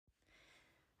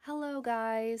Hello,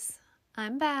 guys.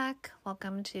 I'm back.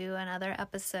 Welcome to another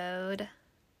episode.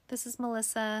 This is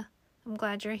Melissa. I'm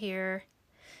glad you're here.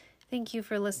 Thank you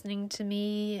for listening to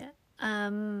me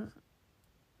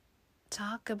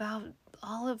talk about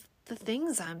all of the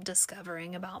things I'm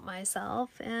discovering about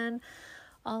myself and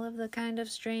all of the kind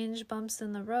of strange bumps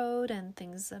in the road and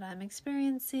things that I'm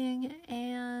experiencing.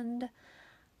 And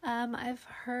I've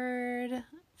heard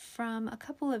from a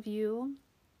couple of you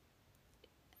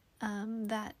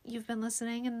that you've been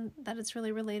listening and that it's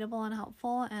really relatable and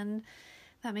helpful, and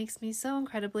that makes me so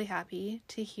incredibly happy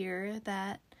to hear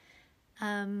that,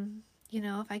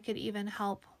 if I could even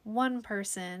help one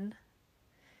person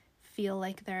feel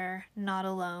like they're not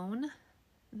alone,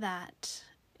 that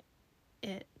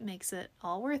it makes it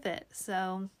all worth it.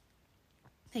 So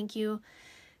thank you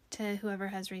to whoever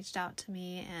has reached out to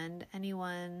me, and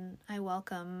anyone. I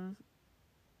welcome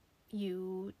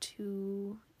you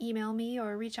to email me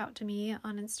or reach out to me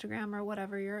on Instagram or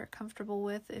whatever you're comfortable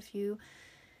with if you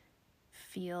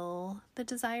feel the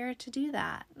desire to do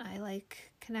that. I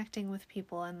like connecting with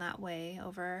people in that way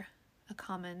over a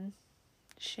common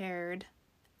shared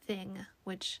thing,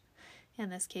 which in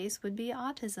this case would be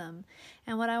autism.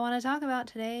 And what I want to talk about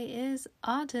today is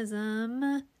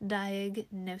autism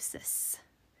diagnosis.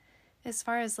 As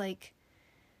far as the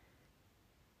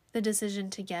decision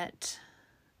to get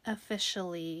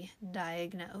officially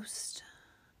diagnosed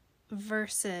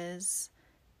versus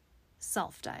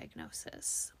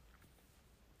self-diagnosis.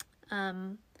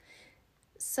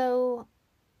 So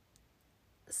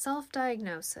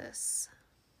self-diagnosis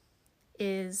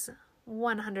is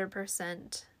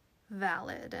 100%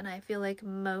 valid, and I feel like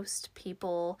most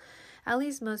people, at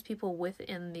least most people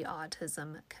within the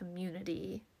autism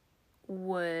community,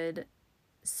 would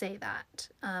say that.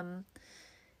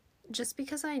 Just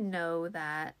because I know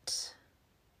that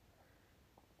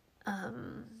I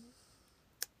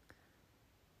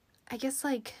guess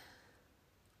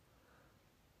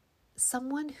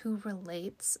someone who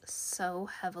relates so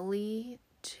heavily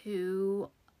to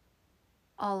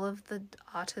all of the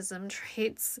autism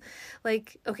traits,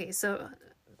 okay, so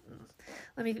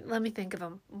let me think of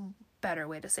a better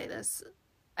way to say this.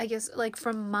 I guess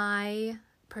from my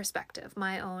perspective,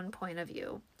 my own point of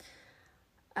view,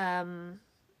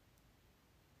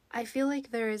 I feel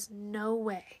like there is no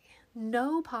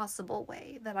possible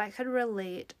way that I could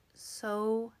relate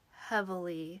so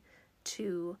heavily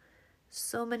to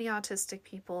so many autistic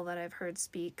people that I've heard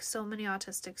speak, so many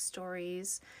autistic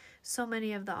stories, so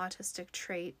many of the autistic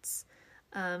traits,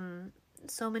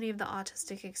 so many of the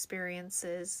autistic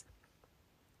experiences.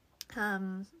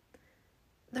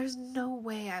 There's no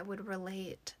way I would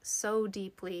relate so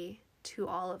deeply to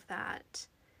all of that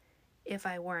if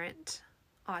I weren't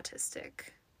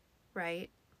autistic, right?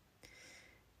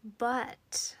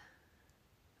 But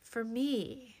for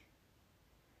me,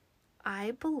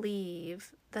 I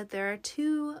believe that there are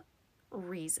two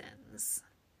reasons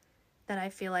that I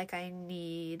feel like I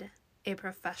need a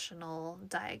professional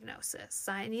diagnosis.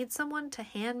 I need someone to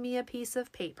hand me a piece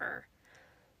of paper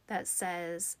that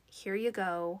says, here you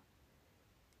go,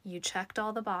 you checked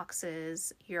all the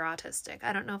boxes, you're autistic.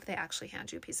 I don't know if they actually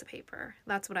hand you a piece of paper.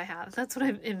 That's what I have. That's what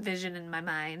I envision in my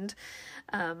mind.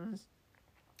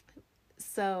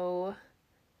 So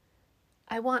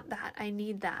I want that. I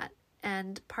need that.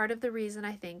 And part of the reason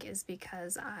I think is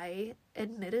because I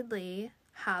admittedly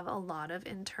have a lot of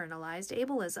internalized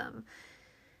ableism.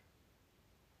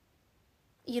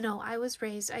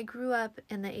 I grew up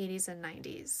in the 80s and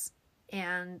 90s,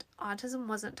 and autism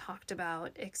wasn't talked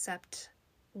about except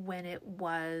when it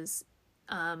was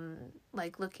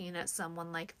looking at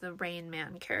someone like the Rain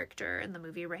Man character in the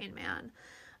movie Rain Man.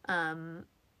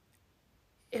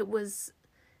 It was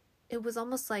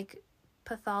almost like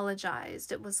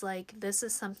pathologized. It was like, this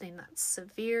is something that's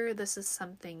severe. This is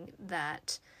something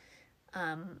that,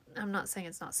 I'm not saying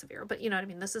it's not severe, but you know what I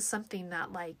mean? This is something that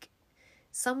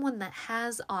someone that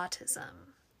has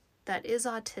autism, that is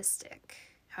autistic,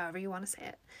 however you want to say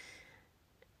it,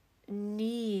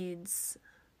 needs,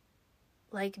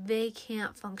 they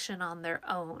can't function on their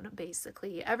own,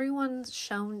 basically. Everyone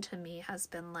shown to me has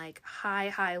been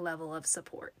high level of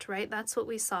support, right? That's what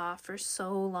we saw for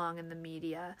so long in the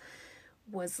media,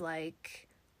 was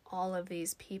all of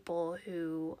these people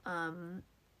who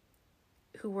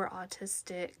were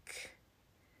autistic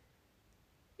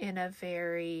in a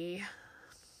very,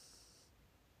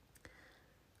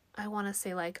 I want to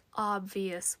say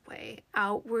obvious way.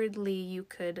 Outwardly you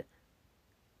could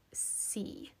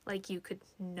see, you could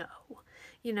know,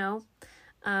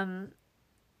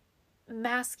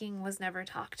 masking was never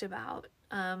talked about.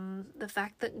 The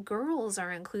fact that girls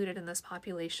are included in this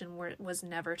population where it was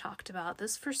never talked about.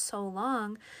 This for so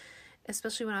long,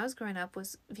 especially when I was growing up,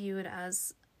 was viewed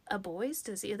as a boy's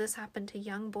disease. This happened to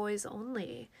young boys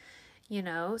only,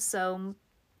 So,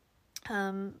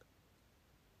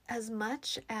 as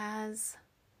much as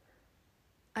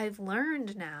I've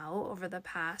learned now over the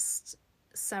past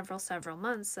several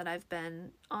months that I've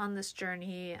been on this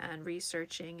journey and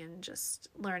researching and just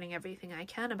learning everything I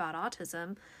can about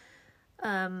autism,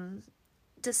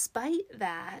 despite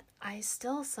that, I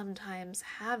still sometimes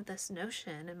have this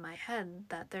notion in my head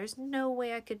that there's no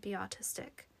way I could be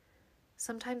autistic.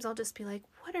 Sometimes I'll just be like,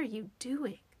 what are you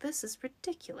doing? This is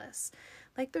ridiculous.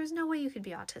 Like, there's no way you could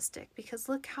be autistic because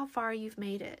look how far you've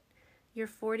made it. You're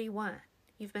 41.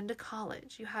 You've been to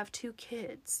college. You have 2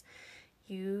 kids.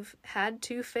 You've had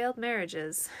 2 failed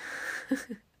marriages.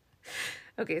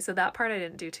 Okay, so that part I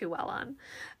didn't do too well on.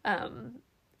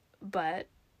 But,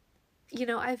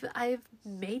 I've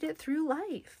made it through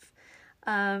life.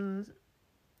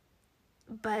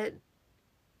 But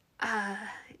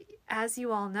as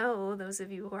you all know, those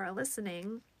of you who are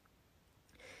listening,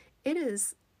 it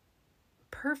is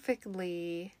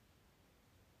perfectly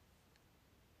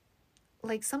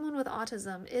like someone with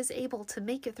autism is able to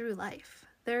make it through life.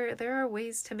 There are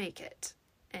ways to make it.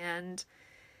 And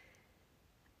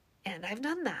I've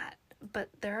done that. But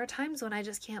there are times when I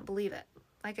just can't believe it.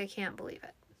 Like, I can't believe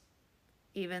it.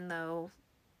 Even though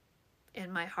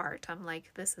in my heart, I'm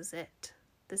like, this is it.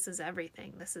 This is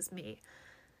everything. This is me.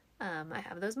 I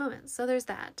have those moments. So there's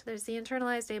that. There's the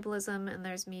internalized ableism, and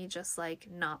there's me just like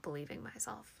not believing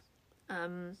myself.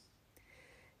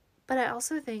 But I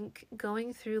also think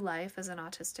going through life as an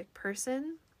autistic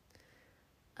person,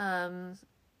 and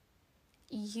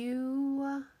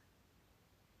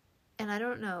I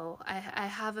don't know, I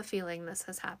have a feeling this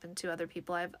has happened to other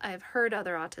people. I've heard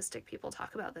other autistic people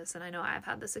talk about this, and I know I've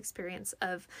had this experience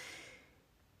of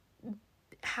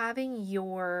having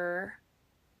your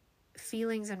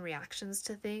feelings and reactions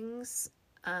to things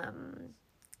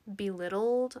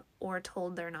belittled or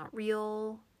told they're not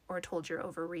real or told you're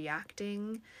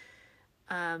overreacting.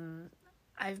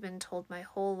 I've been told my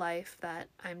whole life that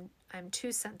I'm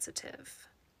too sensitive.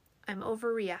 I'm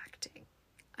overreacting.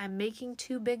 I'm making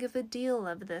too big of a deal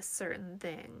of this certain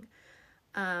thing.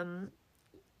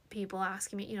 People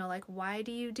asking me, like, why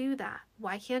do you do that?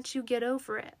 Why can't you get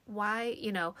over it? Why,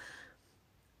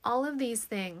 all of these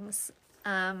things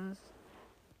that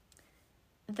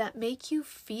make you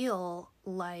feel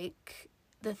like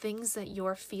the things that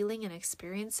you're feeling and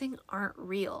experiencing aren't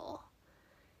real.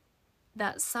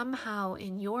 That somehow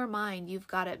in your mind you've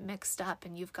got it mixed up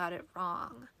and you've got it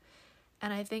wrong.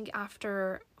 And I think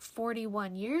after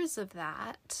 41 years of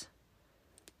that,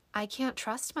 I can't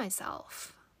trust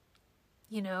myself.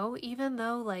 Even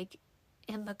though like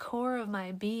in the core of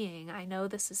my being, I know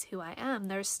this is who I am,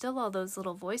 there's still all those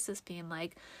little voices being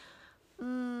like,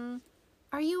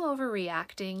 are you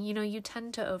overreacting? You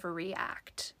tend to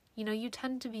overreact. You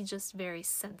tend to be just very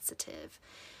sensitive.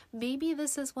 Maybe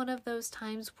this is one of those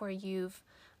times where you've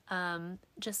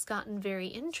just gotten very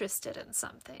interested in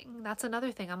something. That's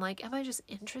another thing. I'm like, am I just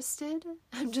interested?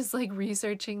 I'm just like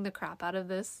researching the crap out of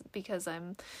this because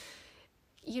I'm,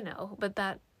 but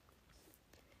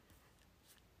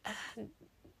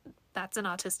that's an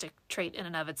autistic trait in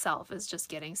and of itself, is just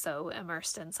getting so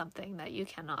immersed in something that you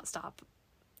cannot stop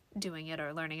doing it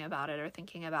or learning about it or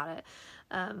thinking about it.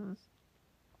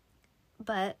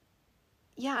 But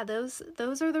yeah, those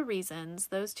are the reasons,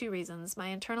 those 2 reasons, my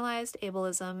internalized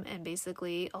ableism and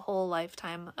basically a whole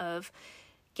lifetime of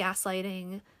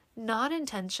gaslighting, not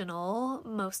intentional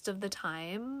most of the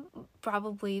time,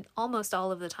 probably almost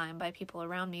all of the time by people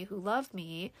around me who love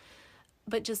me,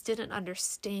 but just didn't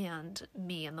understand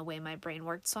me and the way my brain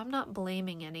worked. So I'm not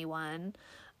blaming anyone,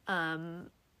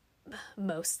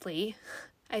 mostly.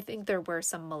 I think there were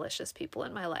some malicious people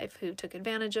in my life who took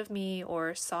advantage of me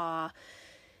or saw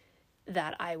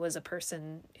that I was a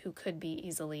person who could be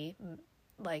easily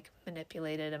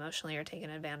manipulated emotionally or taken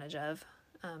advantage of.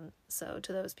 So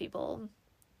to those people,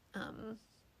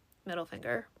 middle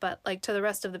finger. But to the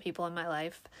rest of the people in my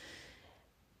life,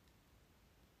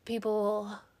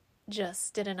 people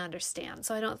just didn't understand.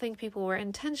 So I don't think people were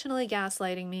intentionally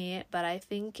gaslighting me, but I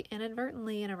think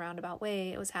inadvertently, in a roundabout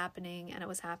way, it was happening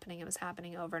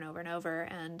over and over and over,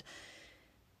 and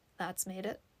that's made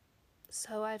it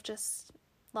so I've just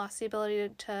lost the ability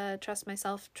to trust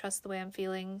myself, trust the way I'm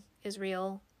feeling is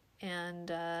real, and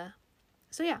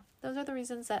so yeah, those are the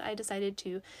reasons that I decided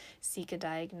to seek a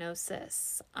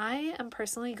diagnosis. I am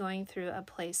personally going through a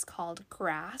place called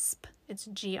GRASP. It's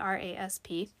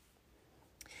GRASP.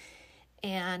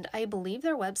 And I believe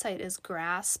their website is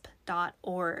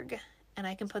grasp.org, and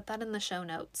I can put that in the show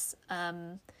notes,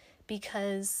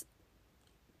 because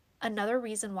another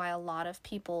reason why a lot of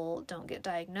people don't get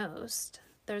diagnosed,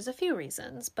 there's a few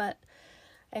reasons, but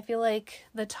I feel like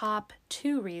the top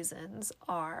 2 reasons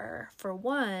are, for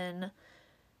one,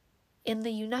 in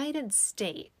the United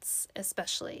States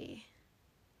especially,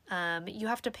 you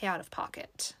have to pay out of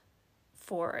pocket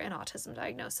for an autism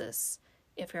diagnosis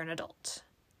if you're an adult.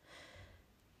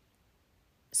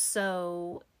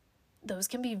 So those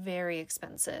can be very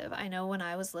expensive. I know when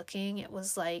I was looking, it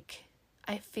was like,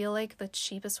 I feel like the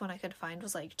cheapest one I could find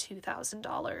was like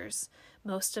 $2,000.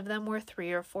 Most of them were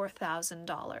 $3,000 or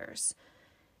 $4,000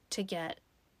 to get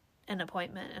an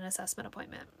assessment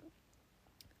appointment.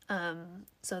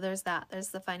 So there's that. There's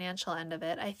the financial end of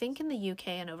it. I think in the UK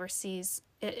and overseas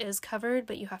it is covered,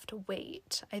 but you have to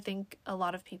wait. I think a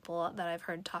lot of people that I've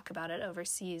heard talk about it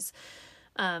overseas,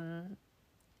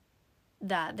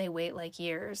 that they wait like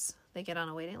years. They get on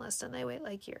a waiting list and they wait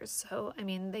like years. So, I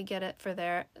mean, they get it for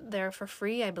there for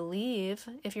free, I believe.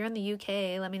 If you're in the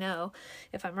UK, let me know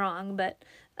if I'm wrong. But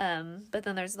then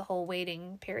there's the whole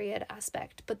waiting period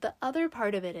aspect. But the other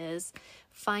part of it is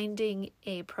finding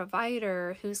a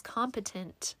provider who's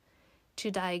competent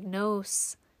to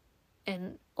diagnose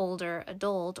an older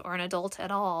adult or an adult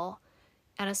at all,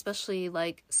 and especially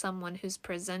like someone who's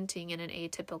presenting in an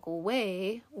atypical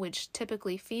way, which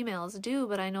typically females do,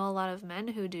 but I know a lot of men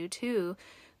who do too,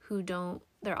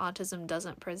 their autism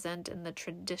doesn't present in the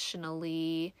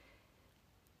traditionally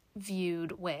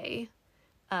viewed way.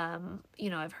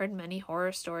 I've heard many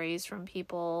horror stories from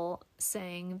people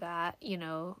saying that,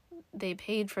 they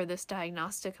paid for this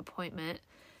diagnostic appointment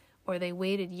or they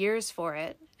waited years for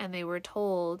it and they were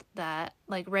told that,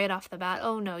 like, right off the bat,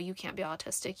 oh no, you can't be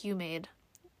autistic. You made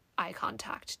eye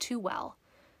contact too well.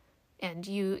 And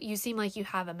you seem like you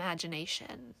have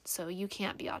imagination, so you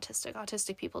can't be autistic.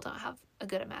 Autistic people don't have a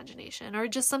good imagination, or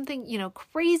just something,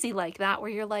 crazy like that, where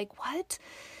you're like, what?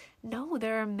 No,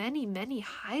 there are many, many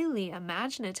highly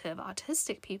imaginative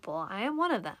autistic people. I am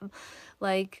one of them.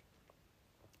 Like,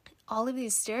 all of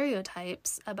these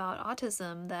stereotypes about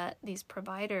autism that these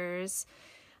providers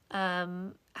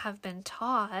have been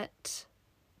taught,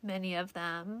 many of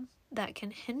them, that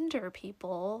can hinder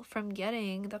people from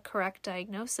getting the correct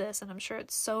diagnosis. And I'm sure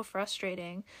it's so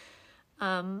frustrating.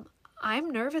 I'm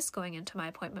nervous going into my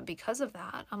appointment because of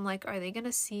that. I'm like, are they going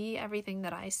to see everything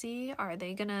that I see? Are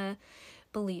they going to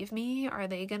believe me? Are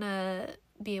they going to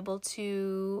be able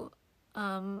to,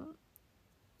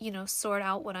 sort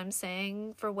out what I'm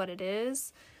saying for what it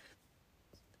is?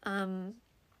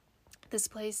 This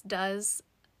place does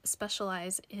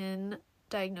specialize in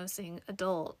diagnosing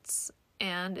adults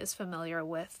and is familiar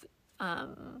with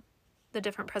the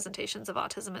different presentations of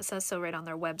autism. It says so right on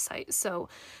their website. So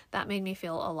that made me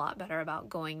feel a lot better about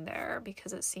going there,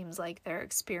 because it seems like they're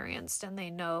experienced and they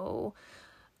know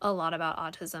a lot about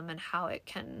autism and how it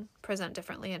can present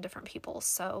differently in different people.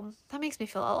 So that makes me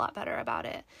feel a lot better about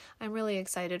it. I'm really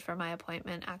excited for my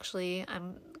appointment. Actually,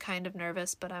 I'm kind of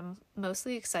nervous, but I'm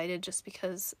mostly excited just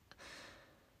because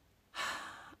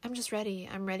I'm just ready.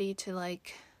 I'm ready to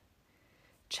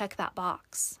check that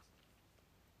box.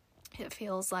 It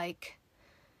feels like,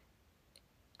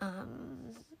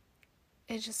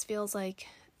 it just feels like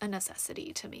a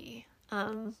necessity to me.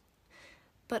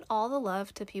 But all the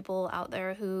love to people out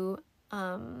there who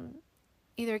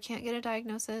either can't get a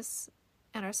diagnosis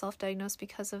and are self-diagnosed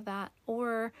because of that,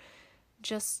 or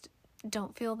just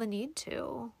don't feel the need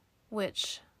to,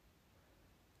 which,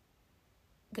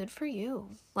 good for you.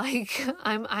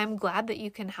 I'm glad that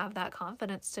you can have that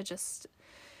confidence to just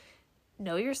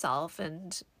know yourself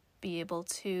and be able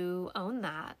to own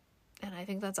that. And I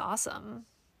think that's awesome.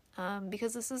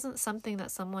 Because this isn't something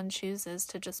that someone chooses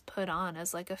to just put on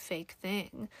as a fake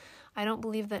thing. I don't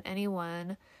believe that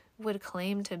anyone would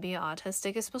claim to be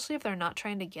autistic, especially if they're not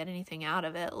trying to get anything out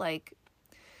of it.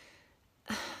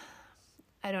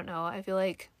 I don't know. I feel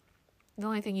like the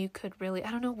only thing you could really, I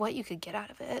don't know what you could get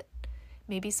out of it.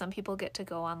 Maybe some people get to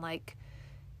go on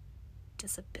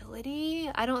disability.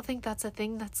 I don't think that's a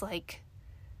thing that's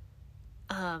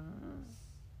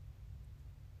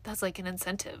that's an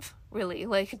incentive, really.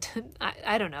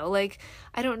 I don't know.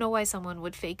 I don't know why someone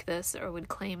would fake this or would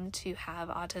claim to have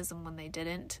autism when they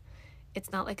didn't.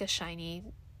 It's not a shiny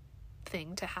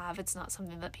thing to have. It's not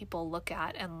something that people look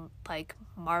at and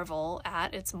marvel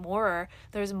at.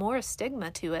 There's more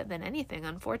stigma to it than anything,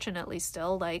 unfortunately.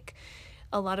 Still,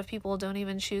 a lot of people don't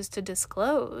even choose to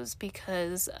disclose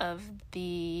because of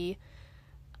the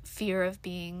fear of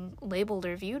being labeled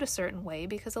or viewed a certain way,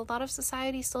 because a lot of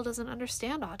society still doesn't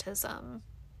understand autism.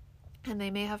 And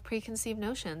they may have preconceived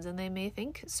notions, and they may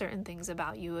think certain things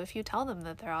about you if you tell them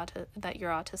that that you're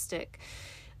autistic.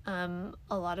 A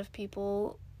lot of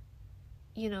people,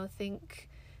 think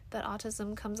that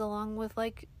autism comes along with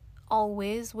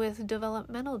always with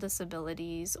developmental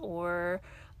disabilities or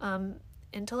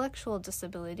intellectual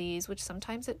disabilities, which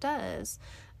sometimes it does,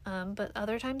 but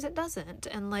other times it doesn't.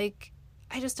 And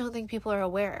I just don't think people are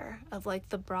aware of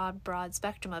the broad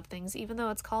spectrum of things, even though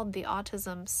it's called the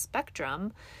autism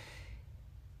spectrum.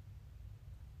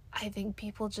 I think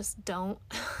people just don't,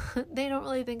 they don't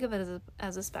really think of it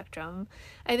as a spectrum.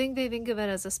 I think they think of it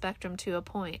as a spectrum to a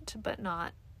point, but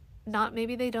not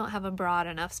maybe they don't have a broad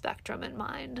enough spectrum in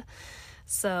mind.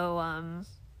 So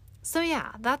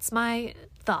yeah, that's my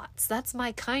thoughts. That's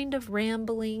my kind of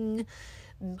rambling,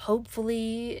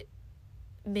 hopefully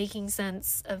making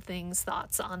sense of things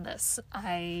thoughts on this.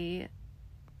 I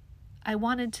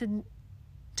wanted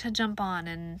to jump on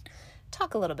and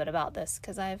talk a little bit about this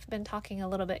because I've been talking a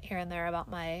little bit here and there about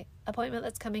my appointment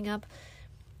that's coming up,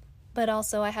 but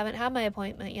also I haven't had my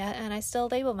appointment yet, and I still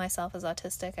label myself as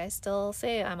autistic. I still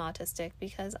say I'm autistic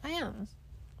because I am.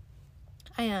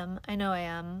 I know I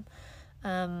am.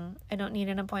 I don't need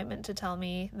an appointment to tell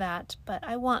me that, but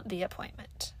I want the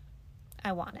appointment.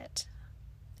 I want it.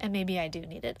 And maybe I do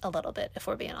need it a little bit, if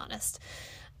we're being honest.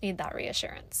 Need that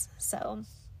reassurance. So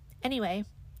anyway,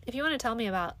 if you want to tell me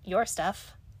about your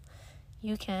stuff,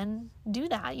 you can do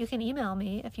that. You can email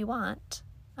me if you want.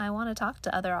 I want to talk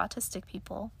to other autistic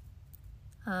people.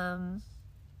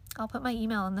 I'll put my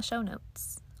email in the show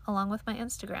notes along with my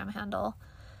Instagram handle.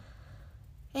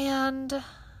 And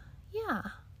yeah,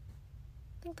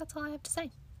 I think that's all I have to say.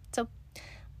 So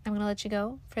I'm going to let you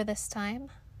go for this time.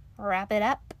 Wrap it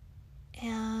up.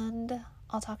 And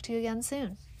I'll talk to you again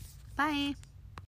soon. Bye.